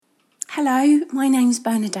Hello, my name's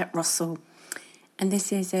Bernadette Russell, and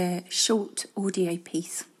this is a short audio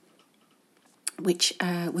piece which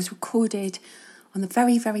was recorded on the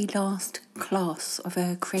very, very last class of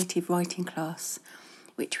a creative writing class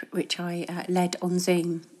which I led on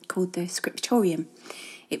Zoom, called the Scriptorium.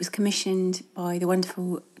 It was commissioned by the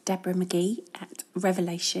wonderful Deborah McGee at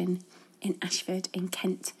Revelation in Ashford in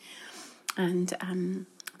Kent, and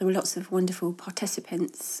there were lots of wonderful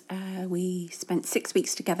participants. We spent 6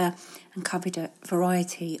 weeks together and covered a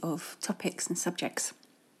variety of topics and subjects,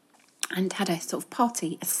 and had a sort of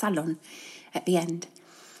party, a salon at the end.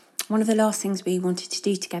 One of the last things we wanted to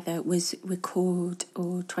do together was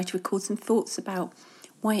try to record some thoughts about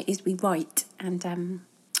why it is we write, and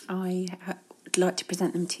I would like to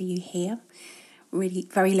present them to you here. Really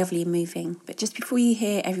very lovely and moving. But just before you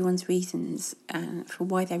hear everyone's reasons for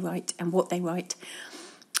why they write and what they write,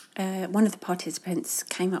 one of the participants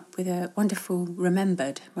came up with a wonderful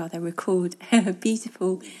recalled a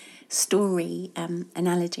beautiful story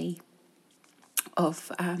analogy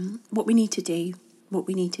of what we need to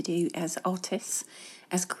do as artists,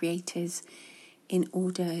 as creators, in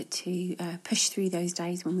order to push through those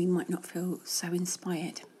days when we might not feel so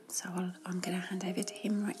inspired. So I'm going to hand over to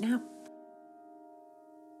him right now.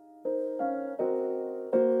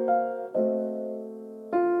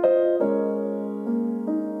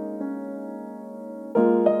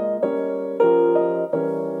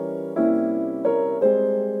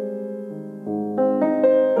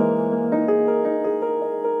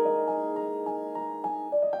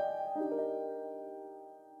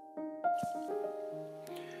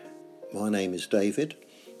 My name is David,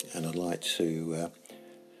 and I'd like to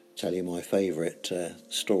tell you my favourite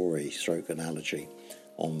story/analogy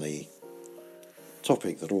on the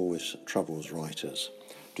topic that always troubles writers.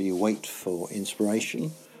 Do you wait for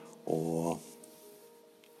inspiration or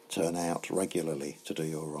turn out regularly to do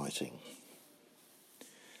your writing?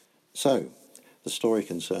 So, the story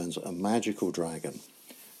concerns a magical dragon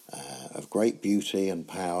of great beauty and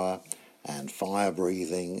power and fire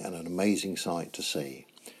breathing, and an amazing sight to see.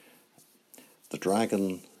 The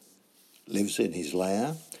dragon lives in his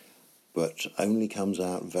lair, but only comes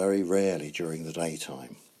out very rarely during the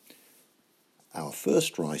daytime. Our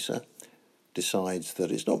first writer decides that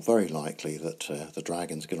it's not very likely that the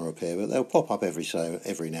dragon's going to appear, but they'll pop up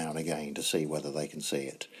every now and again to see whether they can see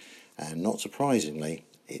it. And not surprisingly,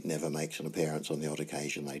 it never makes an appearance on the odd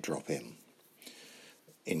occasion they drop in.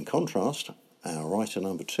 In contrast, our writer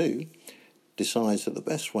number 2 decides that the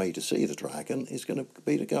best way to see the dragon is going to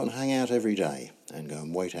be to go and hang out every day and go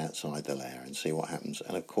and wait outside the lair and see what happens.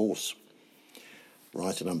 And of course,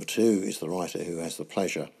 writer number 2 is the writer who has the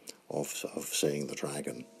pleasure of seeing the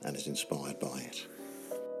dragon and is inspired by it.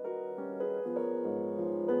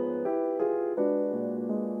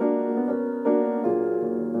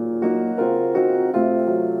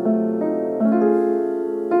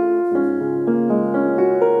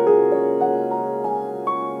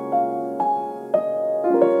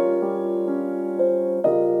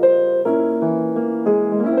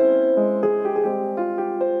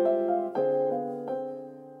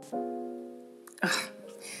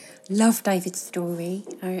 Love David's story.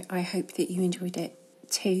 I hope that you enjoyed it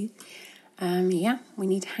too. We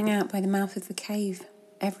need to hang out by the mouth of the cave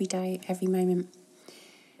every day, every moment.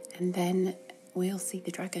 And then we'll see the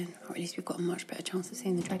dragon, or at least we've got a much better chance of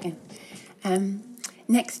seeing the dragon.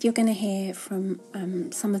 Next, you're going to hear from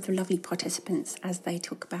some of the lovely participants as they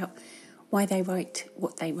talk about why they write,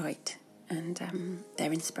 what they write, and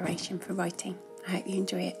their inspiration for writing. I hope you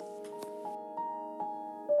enjoy it.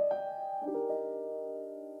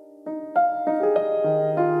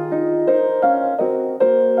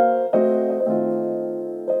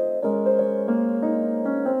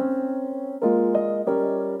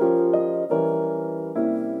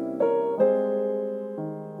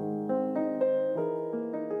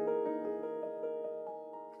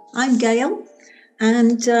 I'm Gail,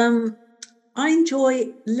 and I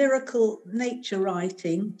enjoy lyrical nature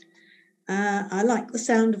writing. I like the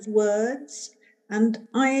sound of words, and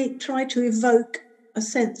I try to evoke a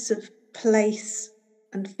sense of place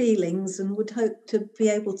and feelings, and would hope to be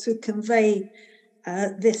able to convey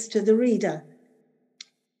this to the reader.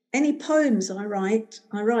 Any poems I write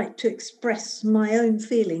to express my own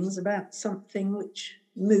feelings about something which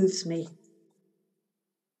moves me.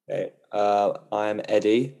 Okay. I'm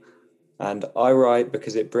Eddie, and I write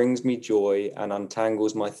because it brings me joy and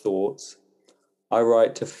untangles my thoughts. I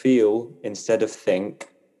write to feel instead of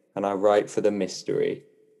think, and I write for the mystery.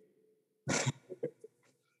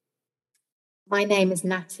 My name is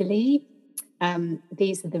Natalie.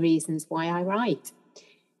 These are the reasons why I write.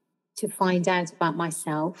 To find out about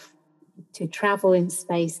myself, to travel in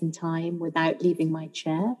space and time without leaving my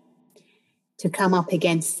chair, to come up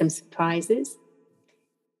against some surprises,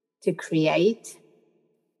 to create,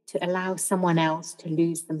 to allow someone else to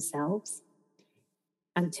lose themselves,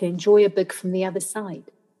 and to enjoy a book from the other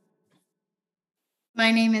side.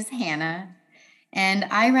 My name is Hannah, and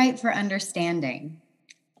I write for understanding,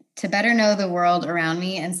 to better know the world around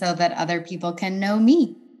me and so that other people can know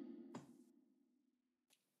me.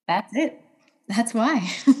 That's it. That's why.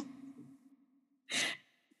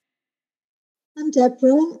 I'm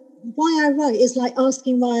Deborah. Why I write is like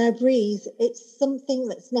asking why I breathe. It's something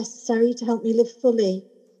that's necessary to help me live fully.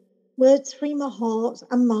 Words free my heart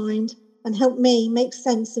and mind and help me make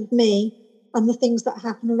sense of me and the things that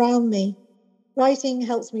happen around me. Writing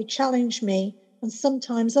helps me challenge me and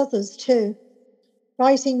sometimes others too.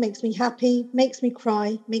 Writing makes me happy, makes me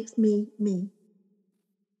cry, makes me me.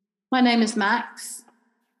 My name is Max.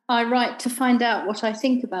 I write to find out what I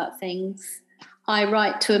think about things. I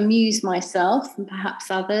write to amuse myself and perhaps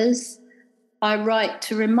others. I write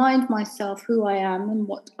to remind myself who I am and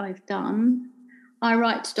what I've done. I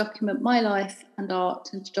write to document my life and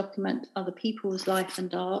art and to document other people's life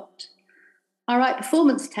and art. I write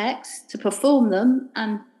performance texts to perform them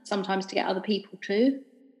and sometimes to get other people to.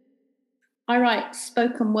 I write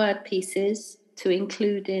spoken word pieces to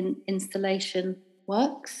include in installation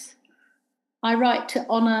works. I write to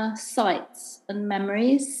honour sights and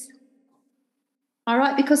memories. I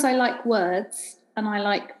write because I like words and I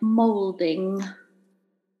like moulding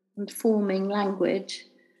and forming language.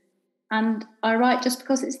 And I write just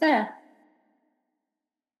because it's there.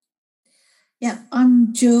 Yeah,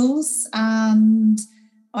 I'm Jules, and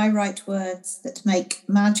I write words that make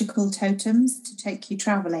magical totems to take you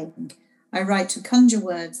travelling. I write to conjure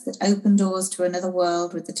words that open doors to another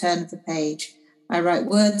world with the turn of the page. I write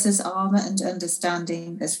words as armour and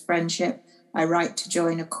understanding, as friendship. I write to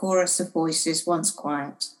join a chorus of voices once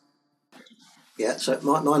quiet. Yeah, so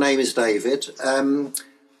my name is David,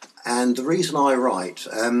 and the reason I write,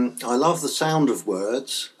 I love the sound of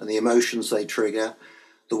words and the emotions they trigger,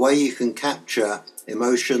 the way you can capture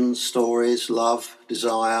emotions, stories, love,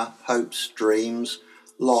 desire, hopes, dreams,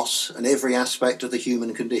 loss, and every aspect of the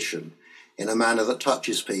human condition in a manner that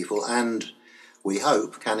touches people and, we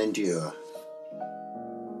hope, can endure.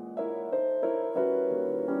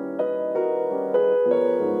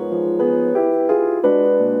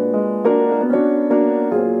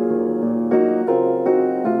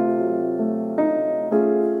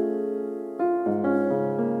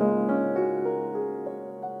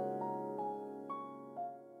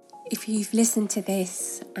 If you've listened to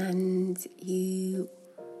this and you're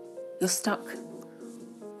stuck,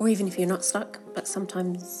 or even if you're not stuck, but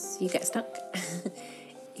sometimes you get stuck,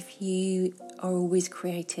 if you are always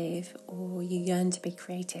creative or you yearn to be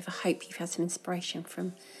creative, I hope you've had some inspiration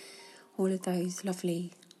from all of those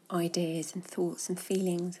lovely ideas and thoughts and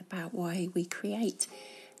feelings about why we create.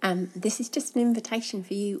 This is just an invitation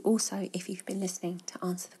for you also, if you've been listening, to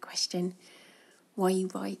answer the question why you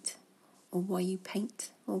write, or why you paint,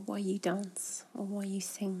 or why you dance, or why you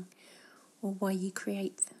sing, or why you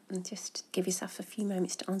create, and just give yourself a few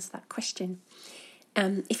moments to answer that question.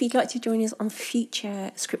 If you'd like to join us on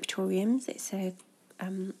future Scriptoriums, it's a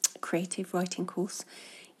creative writing course.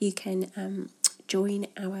 You can join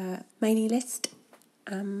our mailing list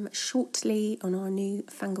shortly on our new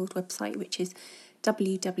fangled website, which is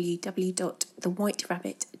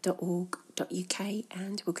www.thewhiterabbit.org.uk,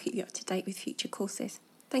 and we'll keep you up to date with future courses.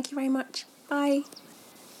 Thank you very much. Bye.